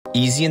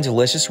Easy and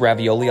delicious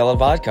ravioli alla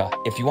vodka.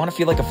 If you want to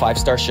feel like a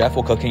 5-star chef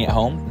while cooking at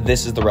home,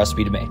 this is the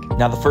recipe to make.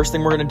 Now the first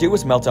thing we're going to do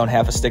is melt down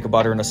half a stick of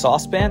butter in a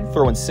saucepan,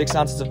 throw in 6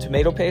 ounces of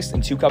tomato paste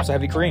and 2 cups of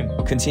heavy cream.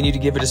 Continue to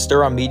give it a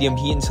stir on medium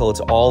heat until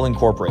it's all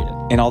incorporated.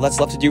 And all that's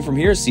left to do from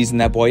here is season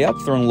that boy up,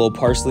 throw in a little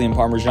parsley and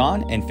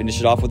Parmesan, and finish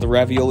it off with the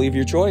ravioli of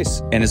your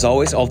choice. And as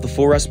always, I'll have the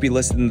full recipe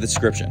listed in the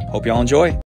description. Hope y'all enjoy.